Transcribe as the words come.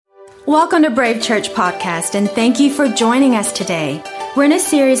Welcome to Brave Church Podcast, and thank you for joining us today. We're in a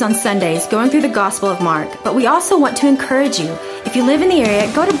series on Sundays going through the Gospel of Mark, but we also want to encourage you. If you live in the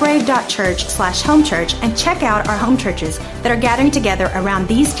area, go to brave.church/homechurch and check out our home churches that are gathering together around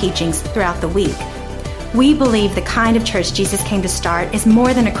these teachings throughout the week. We believe the kind of church Jesus came to start is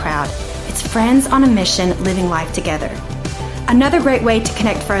more than a crowd. It's friends on a mission living life together. Another great way to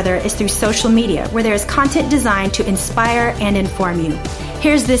connect further is through social media, where there is content designed to inspire and inform you.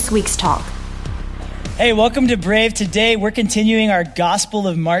 Here's this week's talk. Hey, welcome to Brave. Today, we're continuing our Gospel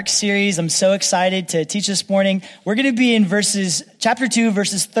of Mark series. I'm so excited to teach this morning. We're going to be in chapter 2,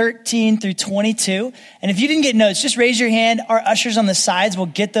 verses 13 through 22. And if you didn't get notes, just raise your hand. Our ushers on the sides will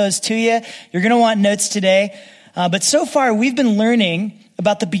get those to you. You're going to want notes today. But so far, we've been learning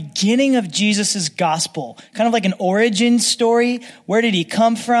about the beginning of Jesus' gospel, kind of like an origin story. Where did he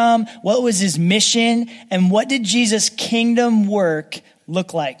come from? What was his mission? And what did Jesus' kingdom work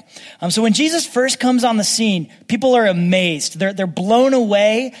look like? So when Jesus first comes on the scene, people are amazed. They're blown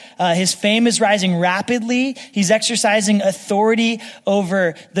away. His fame is rising rapidly. He's exercising authority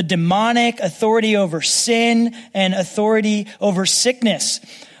over the demonic, authority over sin, and authority over sickness.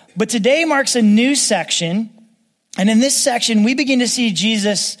 But today marks a new section. And in this section, we begin to see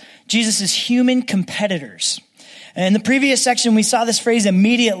Jesus's human competitors. And in the previous section, we saw this phrase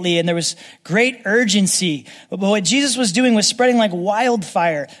immediately, and there was great urgency. But what Jesus was doing was spreading like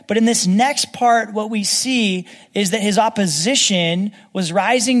wildfire. But in this next part, what we see is that his opposition was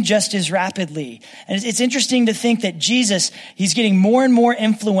rising just as rapidly. And it's interesting to think that Jesus, he's getting more and more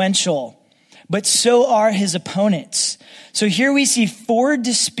influential, but so are his opponents. So here we see 4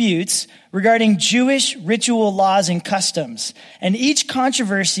 disputes regarding Jewish ritual laws and customs. And each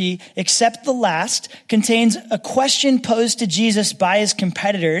controversy, except the last, contains a question posed to Jesus by his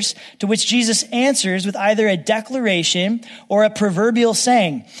competitors, to which Jesus answers with either a declaration or a proverbial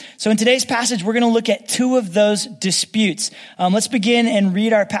saying. So in today's passage, we're going to look at 2 of those disputes. Let's begin and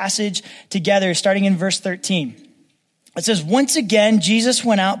read our passage together, starting in verse 13. It says, "Once again, Jesus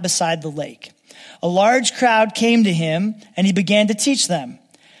went out beside the lake. A large crowd came to him, and he began to teach them.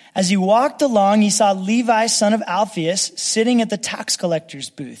 As he walked along, he saw Levi, son of Alphaeus, sitting at the tax collector's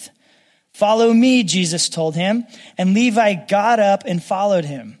booth. 'Follow me,' Jesus told him, and Levi got up and followed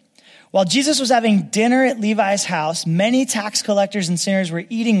him. While Jesus was having dinner at Levi's house, many tax collectors and sinners were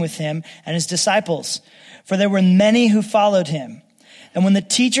eating with him and his disciples, for there were many who followed him. And when the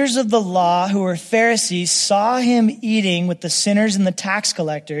teachers of the law, who were Pharisees, saw him eating with the sinners and the tax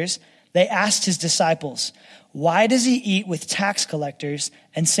collectors, they asked his disciples, 'Why does he eat with tax collectors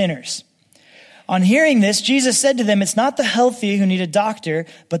and sinners?' On hearing this, Jesus said to them, 'It's not the healthy who need a doctor,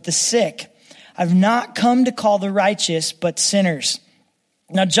 but the sick. I've not come to call the righteous, but sinners.'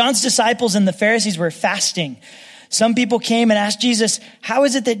 Now John's disciples and the Pharisees were fasting. Some people came and asked Jesus, 'How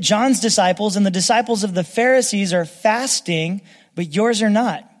is it that John's disciples and the disciples of the Pharisees are fasting, but yours are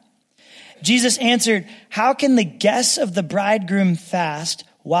not?' Jesus answered, 'How can the guests of the bridegroom fast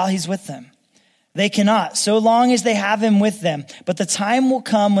while he's with them? They cannot, so long as they have him with them. But the time will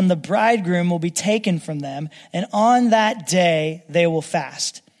come when the bridegroom will be taken from them, and on that day they will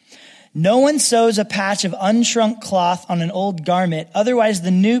fast. No one sews a patch of unshrunk cloth on an old garment, otherwise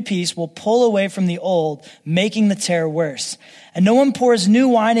the new piece will pull away from the old, making the tear worse. And no one pours new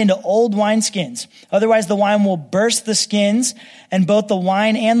wine into old wineskins, otherwise the wine will burst the skins, and both the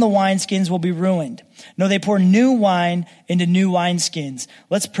wine and the wineskins will be ruined. No, they pour new wine into new wineskins.'"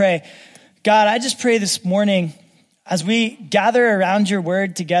 Let's pray. God, I just pray this morning as we gather around your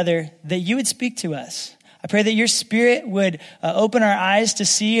word together that you would speak to us. I pray that your spirit would open our eyes to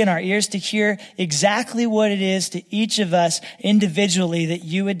see and our ears to hear exactly what it is to each of us individually that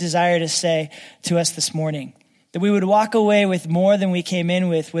you would desire to say to us this morning. That we would walk away with more than we came in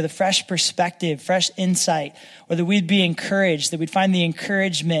with a fresh perspective, fresh insight, or that we'd be encouraged, that we'd find the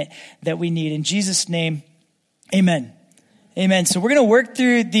encouragement that we need. In Jesus' name, amen. Amen. So we're going to work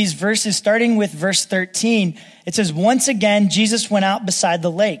through these verses, starting with verse 13. It says, "Once again, Jesus went out beside the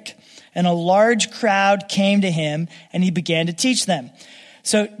lake, and a large crowd came to him, and he began to teach them."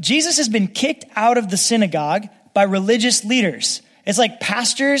 So Jesus has been kicked out of the synagogue by religious leaders. It's like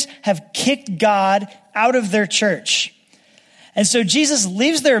pastors have kicked God out of their church. And so Jesus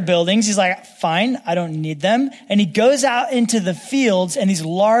leaves their buildings. He's like, fine, I don't need them. And he goes out into the fields, and these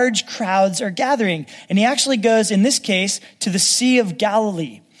large crowds are gathering. And he actually goes, in this case, to the Sea of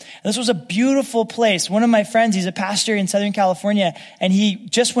Galilee. And this was a beautiful place. One of my friends, he's a pastor in Southern California, and he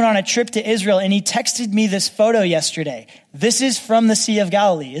just went on a trip to Israel, and he texted me this photo yesterday. This is from the Sea of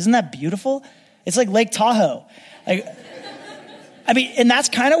Galilee. Isn't that beautiful? It's like Lake Tahoe. And that's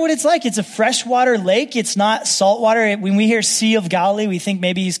kind of what it's like. It's a freshwater lake. It's not saltwater. When we hear Sea of Galilee, we think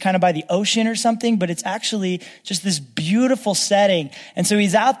maybe he's kind of by the ocean or something, but it's actually just this beautiful setting. And so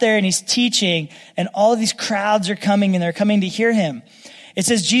he's out there and he's teaching, and all of these crowds are coming, and they're coming to hear him. It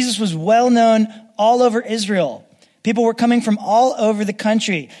says Jesus was well known all over Israel. People were coming from all over the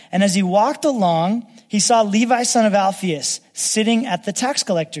country. And as he walked along, he saw Levi, son of Alphaeus, sitting at the tax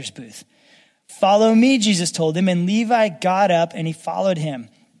collector's booth. "Follow me," Jesus told him, and Levi got up and he followed him.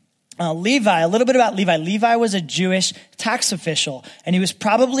 Levi, a little bit about Levi. Levi was a Jewish tax official, and he was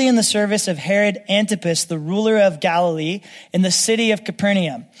probably in the service of Herod Antipas, the ruler of Galilee, in the city of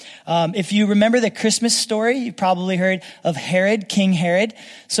Capernaum. If you remember the Christmas story, you probably heard of Herod, King Herod.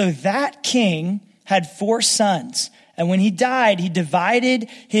 So that king had 4 sons. And when he died, he divided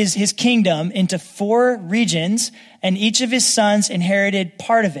his kingdom into 4 regions, and each of his sons inherited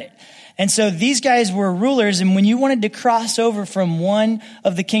part of it. And so these guys were rulers, and when you wanted to cross over from one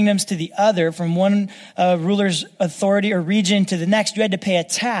of the kingdoms to the other, from one ruler's authority or region to the next, you had to pay a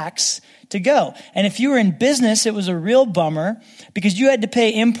tax to go. And if you were in business, it was a real bummer because you had to pay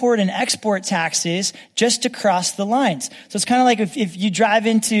import and export taxes just to cross the lines. So it's kind of like if you drive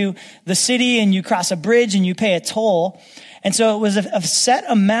into the city and you cross a bridge and you pay a toll. And so it was a set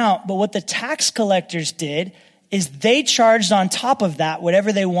amount, but what the tax collectors did is they charged on top of that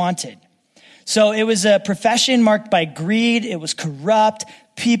whatever they wanted. So it was a profession marked by greed. It was corrupt.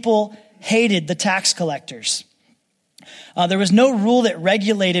 People hated the tax collectors. There was no rule that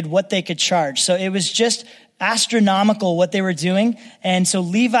regulated what they could charge. So it was just astronomical what they were doing. And so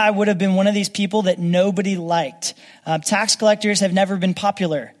Levi would have been one of these people that nobody liked. Tax collectors have never been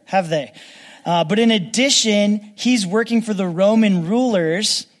popular, have they? But in addition, he's working for the Roman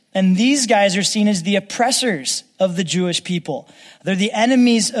rulers, and these guys are seen as the oppressors of the Jewish people. They're the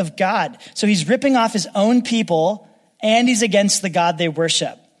enemies of God. So he's ripping off his own people, and he's against the God they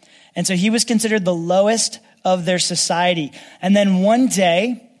worship. And so he was considered the lowest of their society. And then one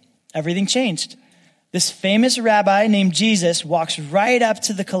day, everything changed. This famous rabbi named Jesus walks right up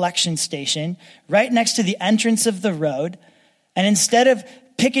to the collection station, right next to the entrance of the road. And instead of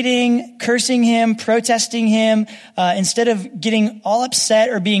picketing, cursing him, protesting him, instead of getting all upset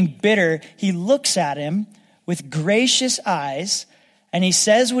or being bitter, he looks at him with gracious eyes, and he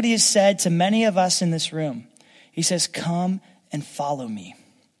says what he has said to many of us in this room. He says, "Come and follow me."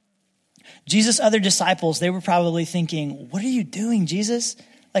 Jesus' other disciples, they were probably thinking, "What are you doing, Jesus?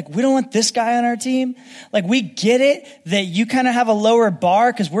 Like, we don't want this guy on our team. Like, we get it that you kind of have a lower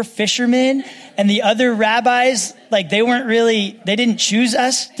bar because we're fishermen, and the other rabbis, like, they didn't choose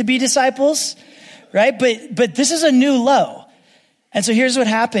us to be disciples, right? But this is a new low." And so here's what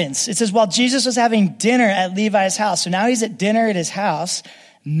happens. It says, while Jesus was having dinner at Levi's house, so now he's at dinner at his house,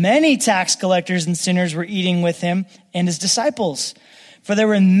 many tax collectors and sinners were eating with him and his disciples, for there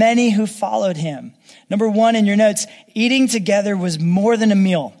were many who followed him. Number 1 in your notes, eating together was more than a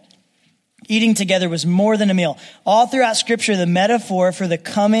meal. Eating together was more than a meal. All throughout Scripture, the metaphor for the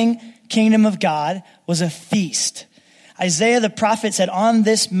coming kingdom of God was a feast. Isaiah the prophet said, "On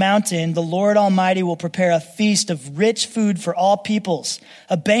this mountain, the Lord Almighty will prepare a feast of rich food for all peoples,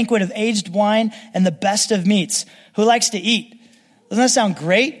 a banquet of aged wine and the best of meats." Who likes to eat? Doesn't that sound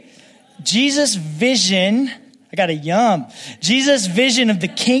great? Jesus' vision of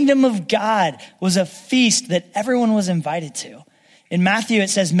the kingdom of God was a feast that everyone was invited to. In Matthew,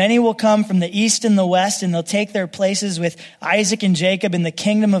 it says, "Many will come from the east and the west, and they'll take their places with Isaac and Jacob in the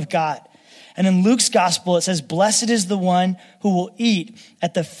kingdom of God." And in Luke's gospel, it says, "Blessed is the one who will eat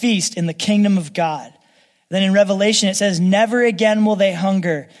at the feast in the kingdom of God." Then in Revelation, it says, "Never again will they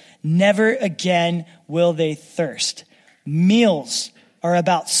hunger. Never again will they thirst." Meals are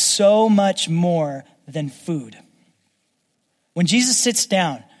about so much more than food. When Jesus sits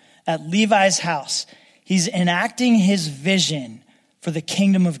down at Levi's house, he's enacting his vision for the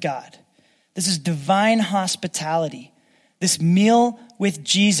kingdom of God. This is divine hospitality. This meal with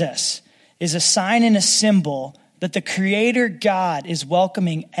Jesus is a sign and a symbol that the Creator God is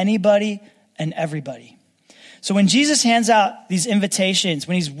welcoming anybody and everybody. So when Jesus hands out these invitations,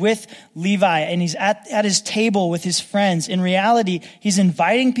 when he's with Levi and he's at his table with his friends, in reality, he's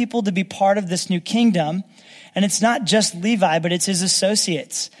inviting people to be part of this new kingdom. And it's not just Levi, but it's his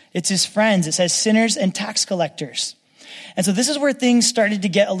associates. It's his friends. It says sinners and tax collectors. And so this is where things started to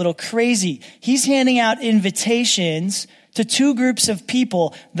get a little crazy. He's handing out invitations to 2 groups of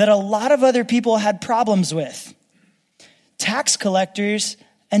people that a lot of other people had problems with: tax collectors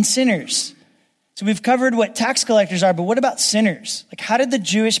and sinners. So we've covered what tax collectors are, but what about sinners? Like, how did the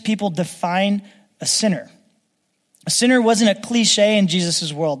Jewish people define a sinner? A sinner wasn't a cliche in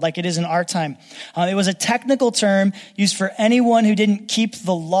Jesus' world like it is in our time. It was a technical term used for anyone who didn't keep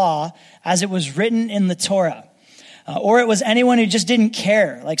the law as it was written in the Torah. Or it was anyone who just didn't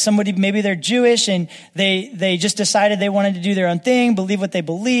care. Like somebody, maybe they're Jewish and they just decided they wanted to do their own thing, believe what they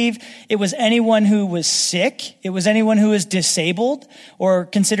believe. It was anyone who was sick. It was anyone who was disabled or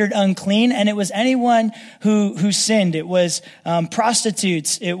considered unclean. And it was anyone who sinned. It was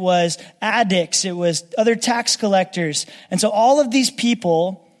prostitutes. It was addicts. It was other tax collectors. And so all of these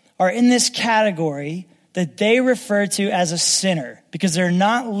people are in this category that they refer to as a sinner because they're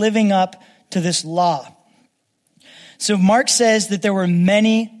not living up to this law. So Mark says that there were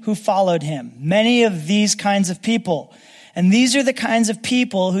many who followed him, many of these kinds of people. And these are the kinds of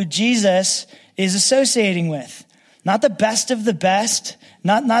people who Jesus is associating with. Not the best of the best,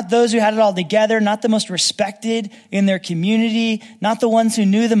 not those who had it all together, not the most respected in their community, not the ones who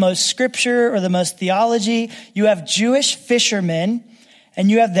knew the most scripture or the most theology. You have Jewish fishermen, and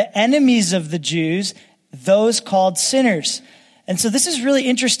you have the enemies of the Jews, those called sinners. And so this is really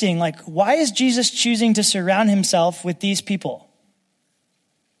interesting. Like, why is Jesus choosing to surround himself with these people?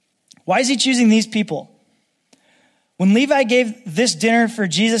 Why is he choosing these people? When Levi gave this dinner for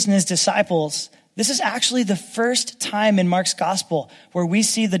Jesus and his disciples, this is actually the first time in Mark's gospel where we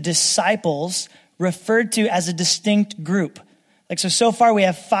see the disciples referred to as a distinct group. Like, so far we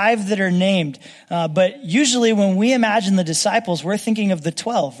have 5 that are named. But usually when we imagine the disciples, we're thinking of the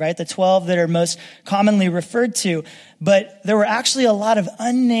 12, right? The 12 that are most commonly referred to. But there were actually a lot of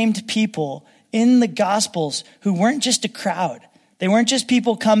unnamed people in the Gospels who weren't just a crowd. They weren't just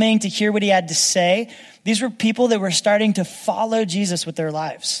people coming to hear what he had to say. These were people that were starting to follow Jesus with their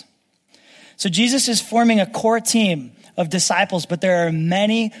lives. So Jesus is forming a core team of disciples, but there are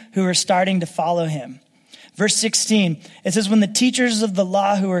many who are starting to follow him. Verse 16, it says, when the teachers of the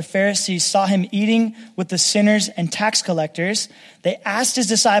law who were Pharisees saw him eating with the sinners and tax collectors, they asked his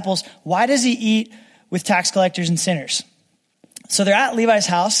disciples, why does he eat with tax collectors and sinners? So they're at Levi's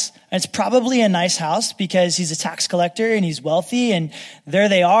house, and it's probably a nice house because he's a tax collector and he's wealthy, and there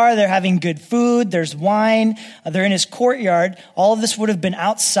they are. They're having good food. There's wine. They're in his courtyard. All of this would have been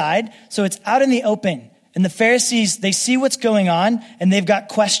outside, so it's out in the open. And the Pharisees, they see what's going on, and they've got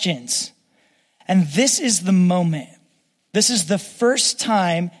questions. And this is the moment. This is the first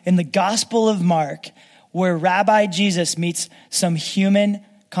time in the Gospel of Mark where Rabbi Jesus meets some human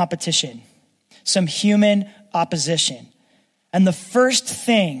competition, some human opposition. And the first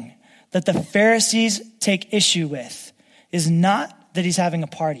thing that the Pharisees take issue with is not that he's having a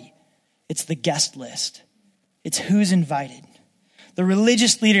party. It's the guest list. It's who's invited. The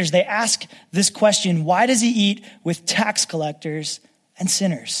religious leaders, they ask this question, why does he eat with tax collectors and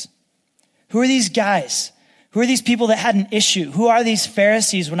sinners? Who are these guys? Who are these people that had an issue? Who are these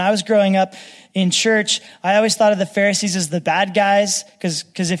Pharisees? When I was growing up in church, I always thought of the Pharisees as the bad guys,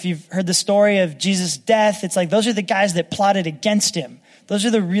 because if you've heard the story of Jesus' death, it's like those are the guys that plotted against him. Those are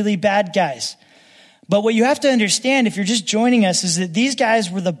the really bad guys. But what you have to understand, if you're just joining us, is that these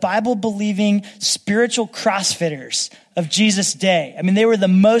guys were the Bible-believing spiritual CrossFitters of Jesus' day. I mean, they were the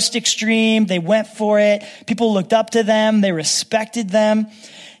most extreme. They went for it. People looked up to them. They respected them.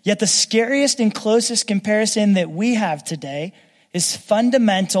 Yet the scariest and closest comparison that we have today is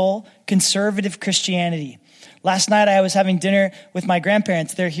fundamental conservative Christianity. Last night I was having dinner with my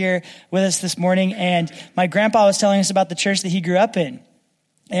grandparents. They're here with us this morning, and my grandpa was telling us about the church that he grew up in.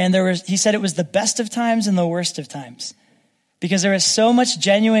 And he said it was the best of times and the worst of times, because there was so much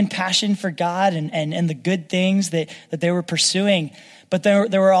genuine passion for God and the good things that they were pursuing. But there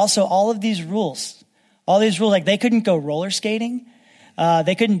were also all of these rules, like they couldn't go roller skating.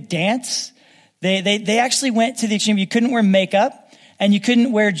 They couldn't dance. They actually went to the extreme. You couldn't wear makeup and you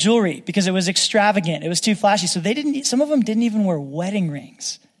couldn't wear jewelry because it was extravagant. It was too flashy. So some of them didn't even wear wedding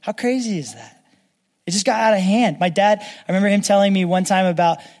rings. How crazy is that? It just got out of hand. My dad, I remember him telling me one time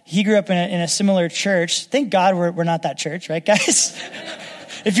about, he grew up in a similar church. Thank God we're not that church, right, guys?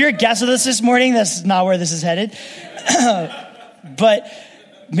 If you're a guest with us this morning, that's not where this is headed. But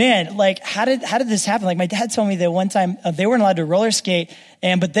man, like, how did this happen? Like, my dad told me that one time they weren't allowed to roller skate,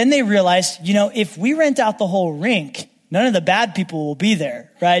 but then they realized, if we rent out the whole rink, none of the bad people will be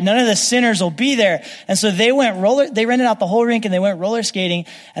there, right? None of the sinners will be there. And so they rented out the whole rink and they went roller skating.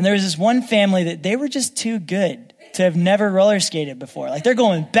 And there was this one family that they were just too good to have never roller skated before. Like, they're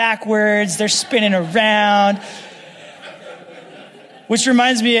going backwards, they're spinning around. Which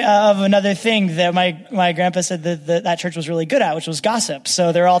reminds me of another thing that my grandpa said that church was really good at, which was gossip.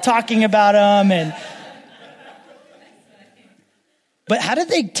 So they're all talking about them. But how did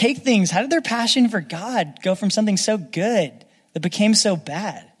they take things? How did their passion for God go from something so good that became so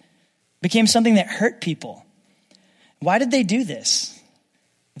bad? Became something that hurt people? Why did they do this?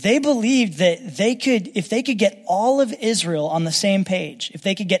 They believed that if they could get all of Israel on the same page, if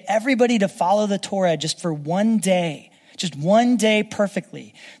they could get everybody to follow the Torah just for one day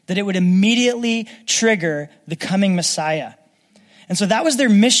perfectly, that it would immediately trigger the coming Messiah. And so that was their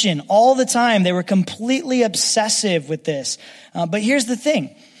mission all the time. They were completely obsessive with this. But here's the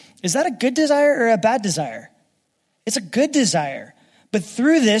thing. Is that a good desire or a bad desire? It's a good desire. But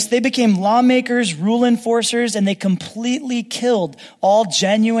through this, they became lawmakers, rule enforcers, and they completely killed all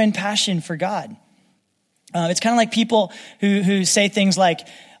genuine passion for God. It's kind of like people who say things like,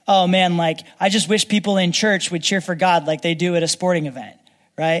 oh man, like, I just wish people in church would cheer for God like they do at a sporting event,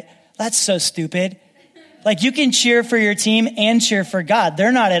 right? That's so stupid. Like, you can cheer for your team and cheer for God.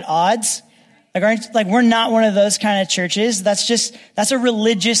 They're not at odds. We're not one of those kind of churches. That's a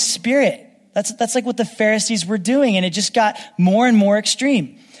religious spirit. That's like what the Pharisees were doing, and it just got more and more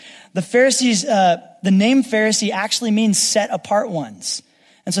extreme. The Pharisees, the name Pharisee actually means set apart ones.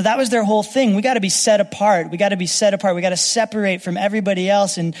 And so that was their whole thing. We got to be set apart. We got to separate from everybody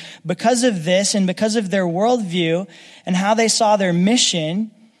else. And because of this and because of their worldview and how they saw their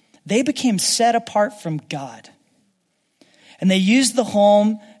mission, they became set apart from God. And they used the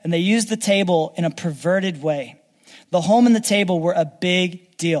home and they used the table in a perverted way. The home and the table were a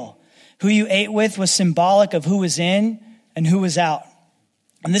big deal. Who you ate with was symbolic of who was in and who was out.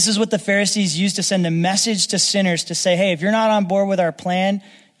 And this is what the Pharisees used to send a message to sinners to say, hey, if you're not on board with our plan,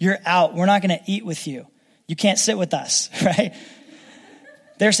 you're out. We're not going to eat with you. You can't sit with us, right?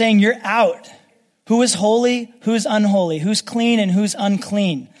 They're saying you're out. Who is holy? Who's unholy? Who's clean and who's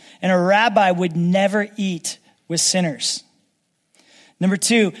unclean? And a rabbi would never eat with sinners. Number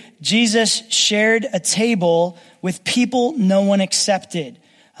 2, Jesus shared a table with people no one accepted.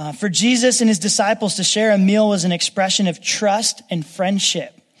 For Jesus and his disciples to share a meal was an expression of trust and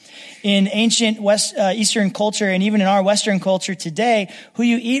friendship. In ancient Eastern culture and even in our Western culture today, who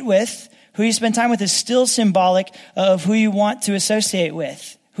you eat with, who you spend time with is still symbolic of who you want to associate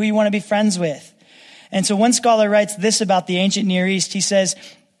with, who you want to be friends with. And so one scholar writes this about the ancient Near East. He says,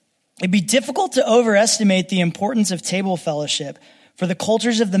 it'd be difficult to overestimate the importance of table fellowship for the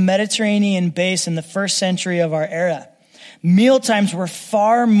cultures of the Mediterranean basin in the first century of our era. Meal times were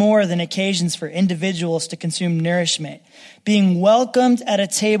far more than occasions for individuals to consume nourishment. Being welcomed at a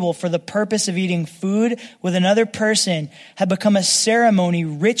table for the purpose of eating food with another person had become a ceremony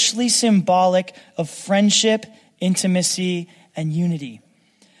richly symbolic of friendship, intimacy, and unity.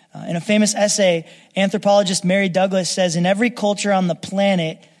 In a famous essay, anthropologist Mary Douglas says, in every culture on the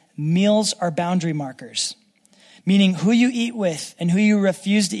planet, meals are boundary markers. Meaning who you eat with and who you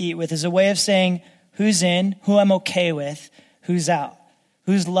refuse to eat with is a way of saying who's in, who I'm okay with, who's out,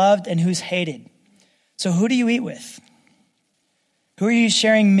 who's loved and who's hated. So who do you eat with? Who are you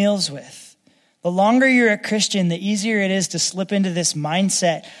sharing meals with? The longer you're a Christian, the easier it is to slip into this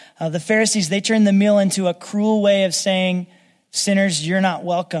mindset. The Pharisees, they turned the meal into a cruel way of saying, sinners, you're not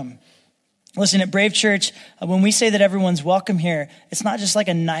welcome. Listen, at Brave Church, when we say that everyone's welcome here, it's not just like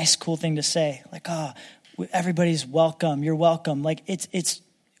a nice, cool thing to say. Like, everybody's welcome, you're welcome. Like,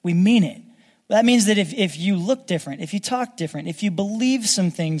 we mean it. That means that if you look different, if you talk different, if you believe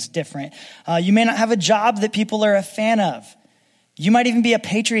some things different, you may not have a job that people are a fan of. You might even be a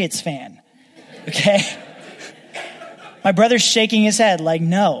Patriots fan, okay? My brother's shaking his head like,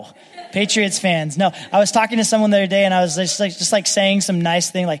 no, Patriots fans, no. I was talking to someone the other day and I was just like saying some nice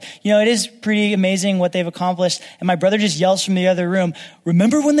thing like, it is pretty amazing what they've accomplished. And my brother just yells from the other room,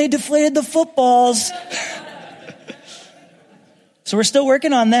 remember when they deflated the footballs? So we're still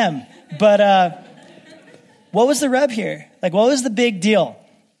working on them. But what was the rub here? Like, what was the big deal?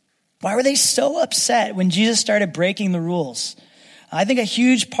 Why were they so upset when Jesus started breaking the rules? I think a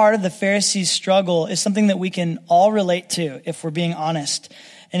huge part of the Pharisees' struggle is something that we can all relate to if we're being honest.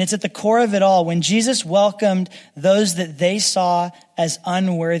 And it's at the core of it all. When Jesus welcomed those that they saw as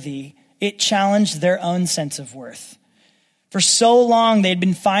unworthy, it challenged their own sense of worth. For so long, they'd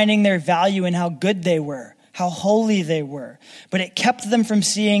been finding their value in how good they were, how holy they were. But it kept them from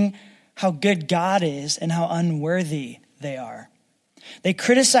seeing how good God is and how unworthy they are. They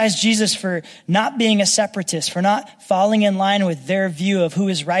criticized Jesus for not being a separatist, for not falling in line with their view of who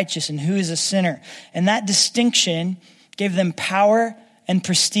is righteous and who is a sinner. And that distinction gave them power and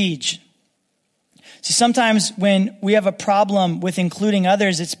prestige. See, sometimes when we have a problem with including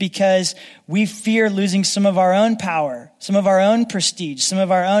others, it's because we fear losing some of our own power, some of our own prestige, some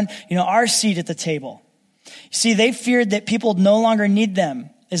of our own, our seat at the table. See, they feared that people no longer need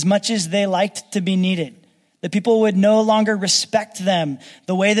them as much as they liked to be needed. That people would no longer respect them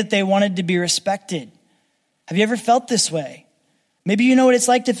the way that they wanted to be respected. Have you ever felt this way? Maybe you know what it's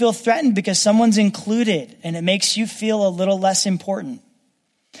like to feel threatened because someone's included and it makes you feel a little less important.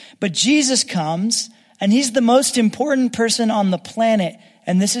 But Jesus comes and he's the most important person on the planet,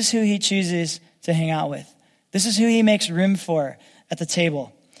 and this is who he chooses to hang out with. This is who he makes room for at the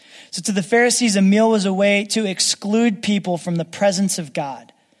table. So to the Pharisees, a meal was a way to exclude people from the presence of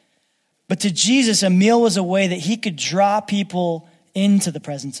God. But to Jesus, a meal was a way that he could draw people into the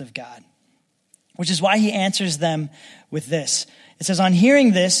presence of God, which is why he answers them with this. It says, on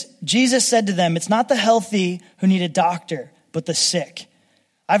hearing this, Jesus said to them, it's not the healthy who need a doctor, but the sick.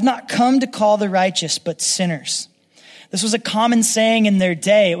 I've not come to call the righteous, but sinners. This was a common saying in their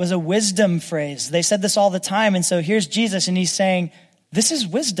day. It was a wisdom phrase. They said this all the time. And so here's Jesus, and he's saying, this is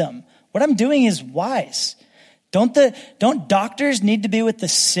wisdom. What I'm doing is wise. Don't doctors need to be with the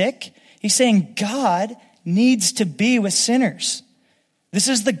sick? He's saying God needs to be with sinners. This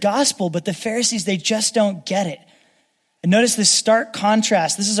is the gospel, but the Pharisees, they just don't get it. And notice this stark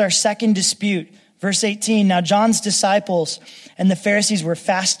contrast. This is our second dispute. Verse 18, now John's disciples and the Pharisees were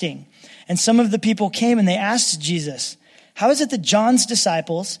fasting. And some of the people came and they asked Jesus, how is it that John's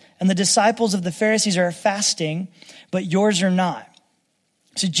disciples and the disciples of the Pharisees are fasting, but yours are not?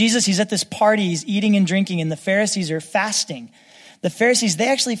 So Jesus, he's at this party, he's eating and drinking, and the Pharisees are fasting. The Pharisees, they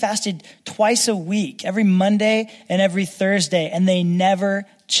actually fasted twice a week, every Monday and every Thursday, and they never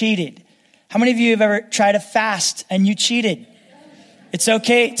cheated. How many of you have ever tried to fast and you cheated? It's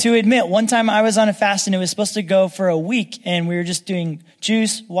okay to admit. One time I was on a fast and it was supposed to go for a week, and we were just doing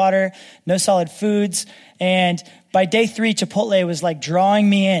juice, water, no solid foods. And by day 3, Chipotle was like drawing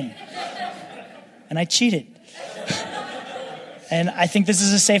me in. And I cheated. And I think this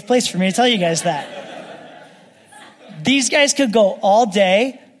is a safe place for me to tell you guys that. These guys could go all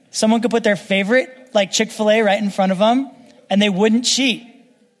day. Someone could put their favorite, like Chick-fil-A, right in front of them, and they wouldn't cheat.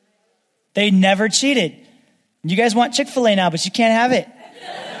 They never cheated. You guys want Chick-fil-A now, but you can't have it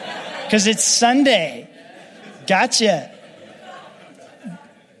because it's Sunday. Gotcha.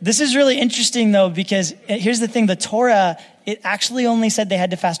 This is really interesting, though, because here's the thing. The Torah, it actually only said they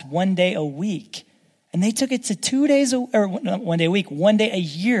had to fast one day a week. And they took it to 2 days, or not 1 day a week, 1 day a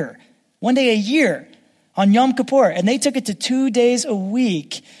year. 1 day a year on Yom Kippur. And they took it to 2 days a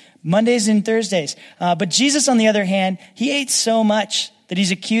week, Mondays and Thursdays. But Jesus, on the other hand, he ate so much that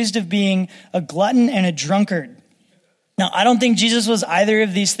he's accused of being a glutton and a drunkard. Now, I don't think Jesus was either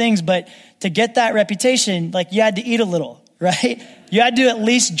of these things, but to get that reputation, like, you had to eat a little, right? You had to at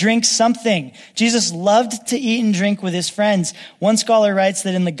least drink something. Jesus loved to eat and drink with his friends. One scholar writes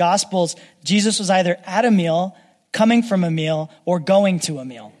that in the Gospels, Jesus was either at a meal, coming from a meal, or going to a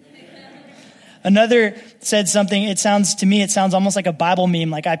meal. Another said something, it sounds almost like a Bible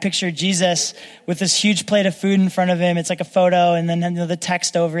meme. Like, I picture Jesus with this huge plate of food in front of him. It's like a photo, and then the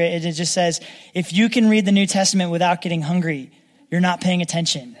text over it. It just says, if you can read the New Testament without getting hungry, you're not paying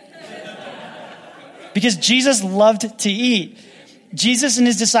attention. Because Jesus loved to eat. Jesus and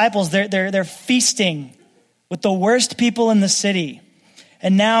his disciples, they're feasting with the worst people in the city.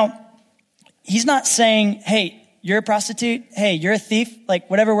 And now he's not saying, hey, you're a prostitute. Hey, you're a thief. Like,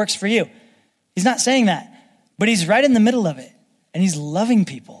 whatever works for you. He's not saying that, but he's right in the middle of it, and he's loving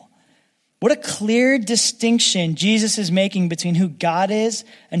people. What a clear distinction Jesus is making between who God is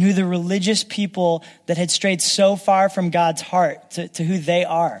and who the religious people that had strayed so far from God's heart to who they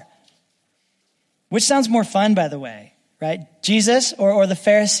are. Which sounds more fun, by the way, right? Jesus or the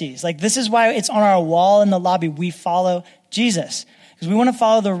Pharisees? Like, this is why it's on our wall in the lobby. We follow Jesus because we want to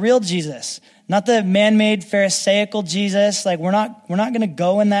follow the real Jesus, not the man-made Pharisaical Jesus. Like, we're not going to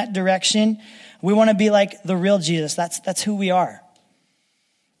go in that direction. We want to be like the real Jesus. That's who we are.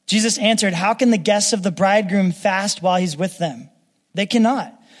 Jesus answered, how can the guests of the bridegroom fast while he's with them? They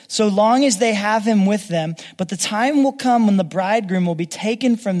cannot, so long as they have him with them. But the time will come when the bridegroom will be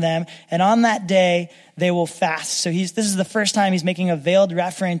taken from them, and on that day they will fast. So this is the first time he's making a veiled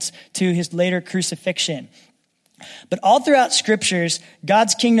reference to his later crucifixion. But all throughout scriptures,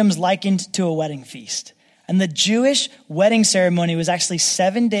 God's kingdom is likened to a wedding feast. And the Jewish wedding ceremony was actually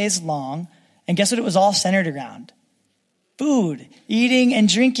 7 days long. And guess what it was all centered around? Food, eating, and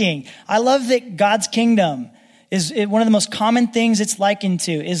drinking. I love that God's kingdom is one of the most common things it's likened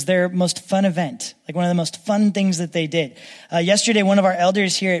to is their most fun event. Like, one of the most fun things that they did. Yesterday, one of our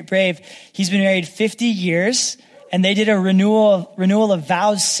elders here at Brave, he's been married 50 years, and they did a renewal of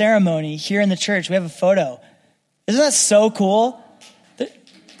vows ceremony here in the church. We have a photo. Isn't that so cool?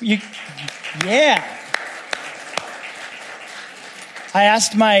 Yeah. I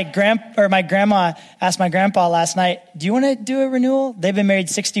asked my grandma asked my grandpa last night, do you want to do a renewal? They've been married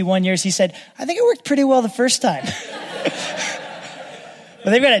 61 years. He said, I think it worked pretty well the first time.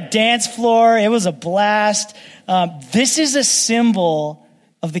 But they've got a dance floor. It was a blast. This is a symbol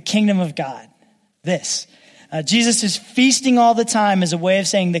of the kingdom of God. Jesus is feasting all the time as a way of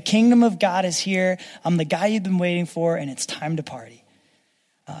saying the kingdom of God is here. I'm the guy you've been waiting for, and it's time to party.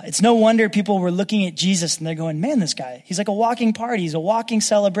 It's no wonder people were looking at Jesus and they're going, man, this guy, he's like a walking party. He's a walking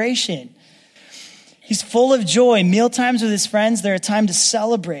celebration. He's full of joy. Meal times with his friends, they're a time to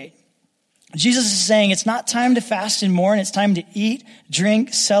celebrate. Jesus is saying it's not time to fast and mourn. It's time to eat,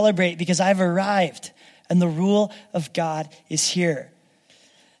 drink, celebrate because I've arrived and the rule of God is here.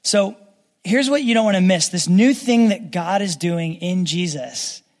 So here's what you don't want to miss. This new thing that God is doing in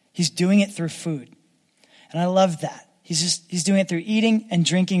Jesus, he's doing it through food. And I love that. He's doing it through eating and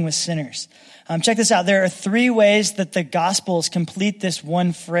drinking with sinners. Check this out. There are 3 ways that the Gospels complete this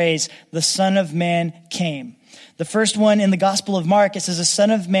one phrase, the Son of Man came. The first one in the Gospel of Mark, it says, the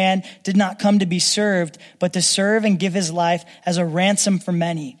Son of Man did not come to be served, but to serve and give his life as a ransom for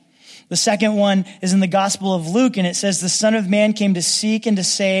many. The second one is in the Gospel of Luke, and it says, the Son of Man came to seek and to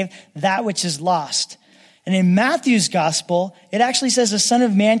save that which is lost. And in Matthew's Gospel, it actually says the Son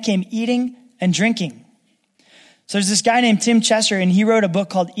of Man came eating and drinking. So there's this guy named Tim Chester, and he wrote a book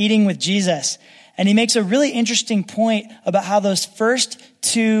called Eating with Jesus. And he makes a really interesting point about how those first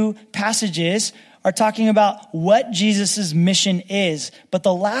 2 passages are talking about what Jesus' mission is. But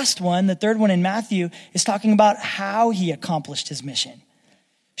the last one, the third one in Matthew, is talking about how he accomplished his mission.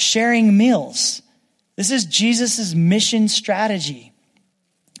 Sharing meals. This is Jesus' mission strategy.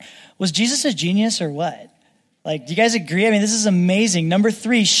 Was Jesus a genius or what? Like, do you guys agree? I mean, this is amazing. Number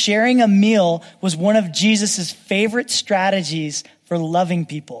 3, sharing a meal was one of Jesus' favorite strategies for loving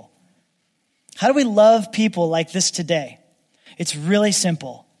people. How do we love people like this today? It's really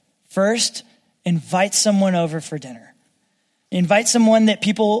simple. First, invite someone over for dinner. Invite someone that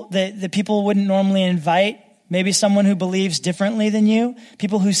people wouldn't normally invite. Maybe someone who believes differently than you,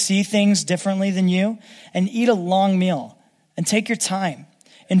 people who see things differently than you, and eat a long meal and take your time.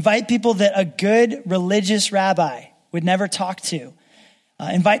 Invite people that a good religious rabbi would never talk to.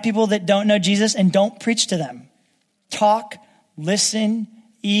 Invite people that don't know Jesus and don't preach to them. Talk, listen,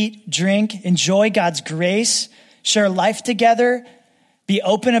 eat, drink, enjoy God's grace, share life together, be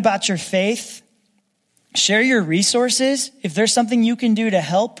open about your faith, share your resources. If there's something you can do to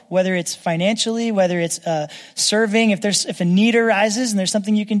help, whether it's financially, whether it's serving, if a need arises and there's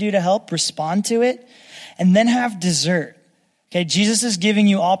something you can do to help, respond to it, and then have dessert. Okay, Jesus is giving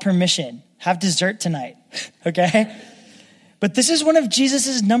you all permission. Have dessert tonight, okay? But this is one of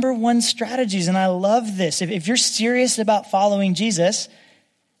Jesus' number 1 strategies, and I love this. If you're serious about following Jesus,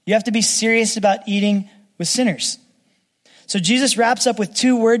 you have to be serious about eating with sinners. So Jesus wraps up with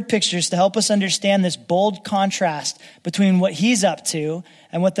 2 word pictures to help us understand this bold contrast between what he's up to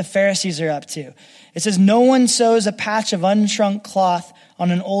and what the Pharisees are up to. It says, no one sews a patch of unshrunk cloth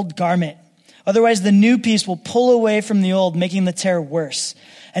on an old garment. Otherwise, the new piece will pull away from the old, making the tear worse.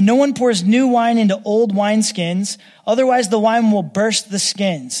 And no one pours new wine into old wineskins. Otherwise, the wine will burst the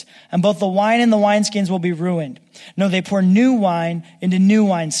skins, and both the wine and the wineskins will be ruined. No, they pour new wine into new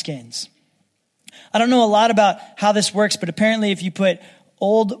wineskins. I don't know a lot about how this works, but apparently if you put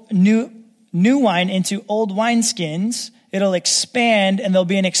new wine into old wineskins, it'll expand and there'll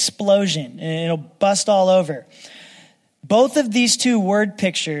be an explosion and it'll bust all over. Both of these 2 word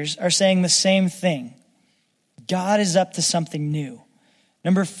pictures are saying the same thing. God is up to something new.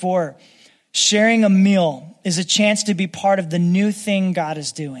 Number 4, sharing a meal is a chance to be part of the new thing God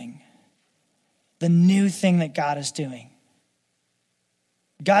is doing. The new thing that God is doing.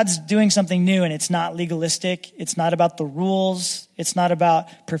 God's doing something new, and it's not legalistic. It's not about the rules. It's not about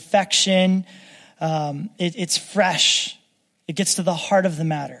perfection. It's fresh. It gets to the heart of the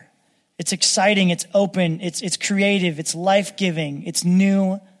matter. It's exciting, it's open, it's creative, it's life-giving, it's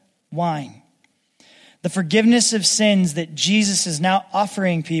new wine. The forgiveness of sins that Jesus is now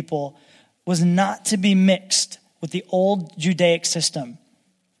offering people was not to be mixed with the old Judaic system.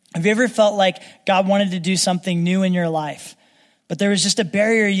 Have you ever felt like God wanted to do something new in your life, but there was just a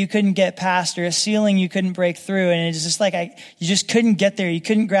barrier you couldn't get past or a ceiling you couldn't break through, and it's just like you just couldn't get there, you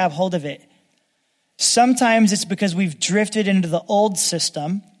couldn't grab hold of it? Sometimes it's because we've drifted into the old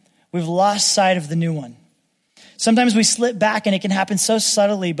system. We've lost sight of the new one. Sometimes we slip back, and it can happen so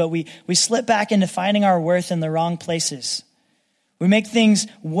subtly, but we slip back into finding our worth in the wrong places. We make things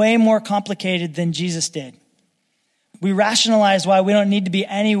way more complicated than Jesus did. We rationalize why we don't need to be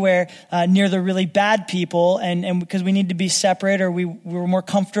anywhere near the really bad people, and because we need to be separate, or we're more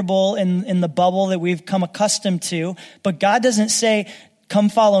comfortable in the bubble that we've come accustomed to. But God doesn't say, come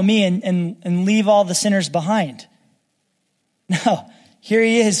follow me and leave all the sinners behind. No. Here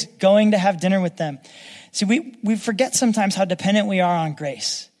he is going to have dinner with them. See, we forget sometimes how dependent we are on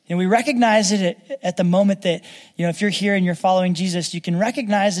grace. And we recognize it at the moment that, if you're here and you're following Jesus, you can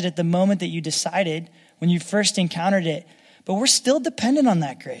recognize it at the moment that you decided when you first encountered it. But we're still dependent on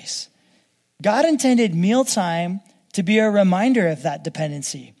that grace. God intended mealtime to be a reminder of that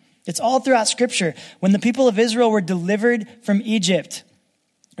dependency. It's all throughout Scripture. When the people of Israel were delivered from Egypt,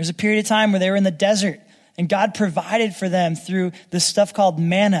 there was a period of time where they were in the desert, and God provided for them through this stuff called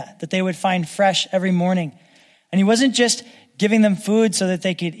manna that they would find fresh every morning. And he wasn't just giving them food so that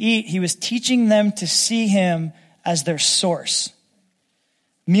they could eat. He was teaching them to see him as their source.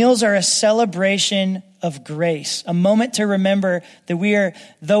 Meals are a celebration of grace, a moment to remember that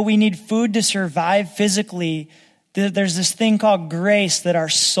though we need food to survive physically, there's this thing called grace that our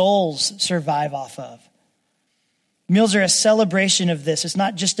souls survive off of. Meals are a celebration of this. It's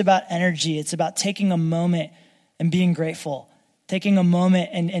not just about energy. It's about taking a moment and being grateful, taking a moment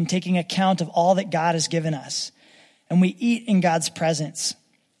and taking account of all that God has given us. And we eat in God's presence.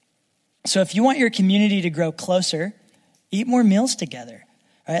 So if you want your community to grow closer, eat more meals together.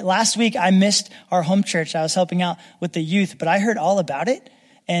 All right? Last week, I missed our home church. I was helping out with the youth, but I heard all about it.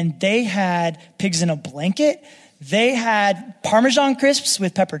 And they had pigs in a blanket. They had Parmesan crisps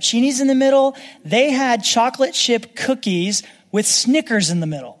with pepperoncinis in the middle. They had chocolate chip cookies with Snickers in the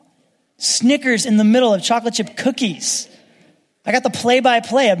middle. Snickers in the middle of chocolate chip cookies. I got the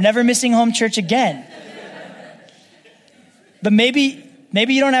play-by-play. I'm never missing home church again. But maybe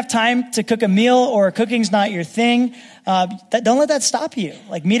you don't have time to cook a meal, or cooking's not your thing. Don't let that stop you.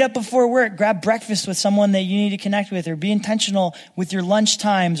 Like, meet up before work, grab breakfast with someone that you need to connect with, or be intentional with your lunch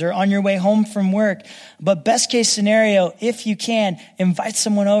times or on your way home from work. But best case scenario, if you can, invite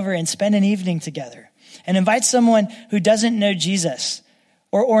someone over and spend an evening together. And invite someone who doesn't know Jesus,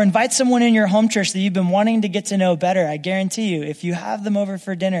 or invite someone in your home church that you've been wanting to get to know better. I guarantee you, if you have them over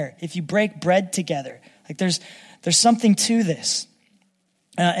for dinner, if you break bread together, like there's something to this.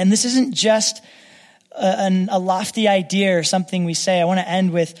 And this isn't just a lofty idea or something we say. I want to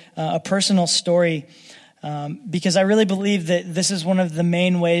end with a personal story because I really believe that this is one of the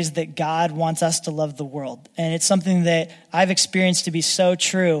main ways that God wants us to love the world. And it's something that I've experienced to be so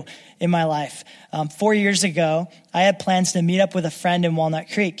true in my life. 4 years ago, I had plans to meet up with a friend in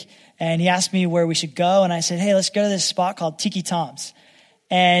Walnut Creek. And he asked me where we should go. And I said, hey, let's go to this spot called Tiki Tom's.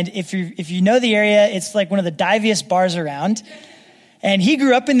 And if you know the area, it's like one of the diviest bars around. And he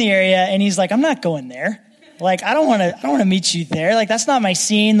grew up in the area, and he's like, I'm not going there. Like, I don't want to meet you there. Like, that's not my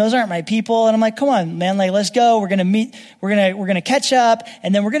scene. Those aren't my people. And I'm like, come on, man. Like, let's go. We're going to meet. We're going to catch up,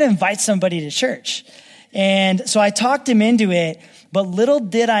 and then we're going to invite somebody to church. And so I talked him into it, but little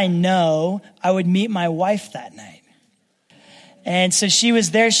did I know I would meet my wife that night. And so she was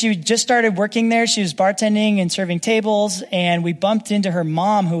there. She just started working there. She was bartending and serving tables. And we bumped into her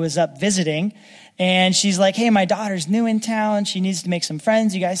mom, who was up visiting. And she's like, hey, my daughter's new in town. She needs to make some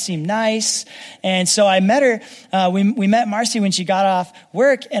friends. You guys seem nice. And so I met her. We met Marcy when she got off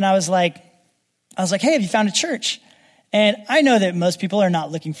work. And I was like, hey, have you found a church? And I know that most people are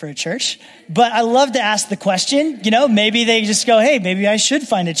not looking for a church, but I love to ask the question. Maybe they just go, hey, maybe I should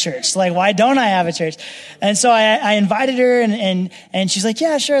find a church. Like, why don't I have a church? And so I invited her, and she's like,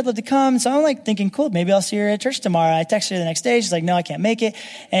 yeah, sure, I'd love to come. So I'm like thinking, cool, maybe I'll see her at church tomorrow. I text her the next day. She's like, no, I can't make it.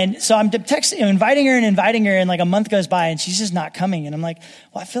 And so I'm inviting her, and like a month goes by, and she's just not coming. And I'm like,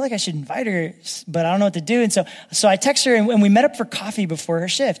 well, I feel like I should invite her, but I don't know what to do. And so I text her, and we met up for coffee before her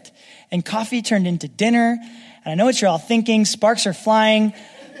shift. And coffee turned into dinner. And I know what you're all thinking. Sparks are flying.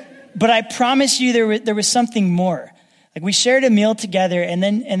 But I promise you there was something more. Like, we shared a meal together, and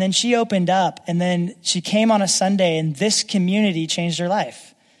then she opened up, and then she came on a Sunday, and this community changed her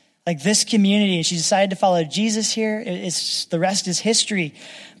life. Like, this community, and she decided to follow Jesus here. The rest is history.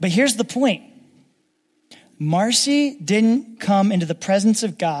 But here's the point. Marcy didn't come into the presence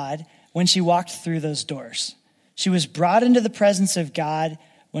of God when she walked through those doors. She was brought into the presence of God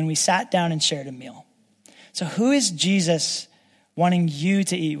when we sat down and shared a meal. So who is Jesus wanting you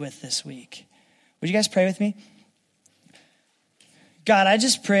to eat with this week? Would you guys pray with me? God, I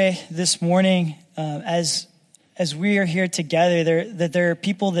just pray this morning as we are here together, that there are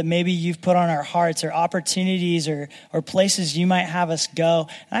people that maybe you've put on our hearts, or opportunities or places you might have us go.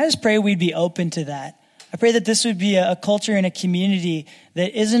 And I just pray we'd be open to that. I pray that this would be a culture and a community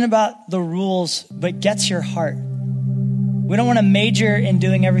that isn't about the rules, but gets your heart. We don't want to major in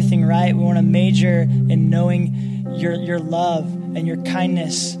doing everything right. We want to major in knowing your love and your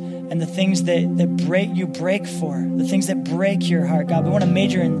kindness and the things that you break for, the things that break your heart, God. We want to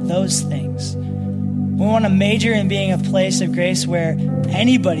major in those things. We want to major in being a place of grace where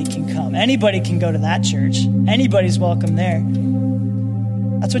anybody can come. Anybody can go to that church. Anybody's welcome there.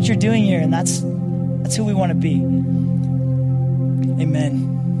 That's what you're doing here, and that's That's who we want to be.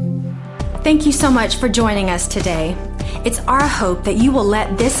 Amen. Thank you so much for joining us today. It's our hope that you will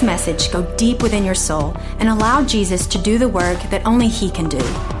let this message go deep within your soul and allow Jesus to do the work that only He can do.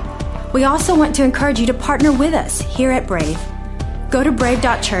 We also want to encourage you to partner with us here at Brave. Go to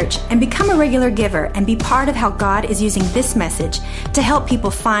brave.church and become a regular giver and be part of how God is using this message to help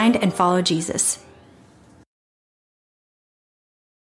people find and follow Jesus.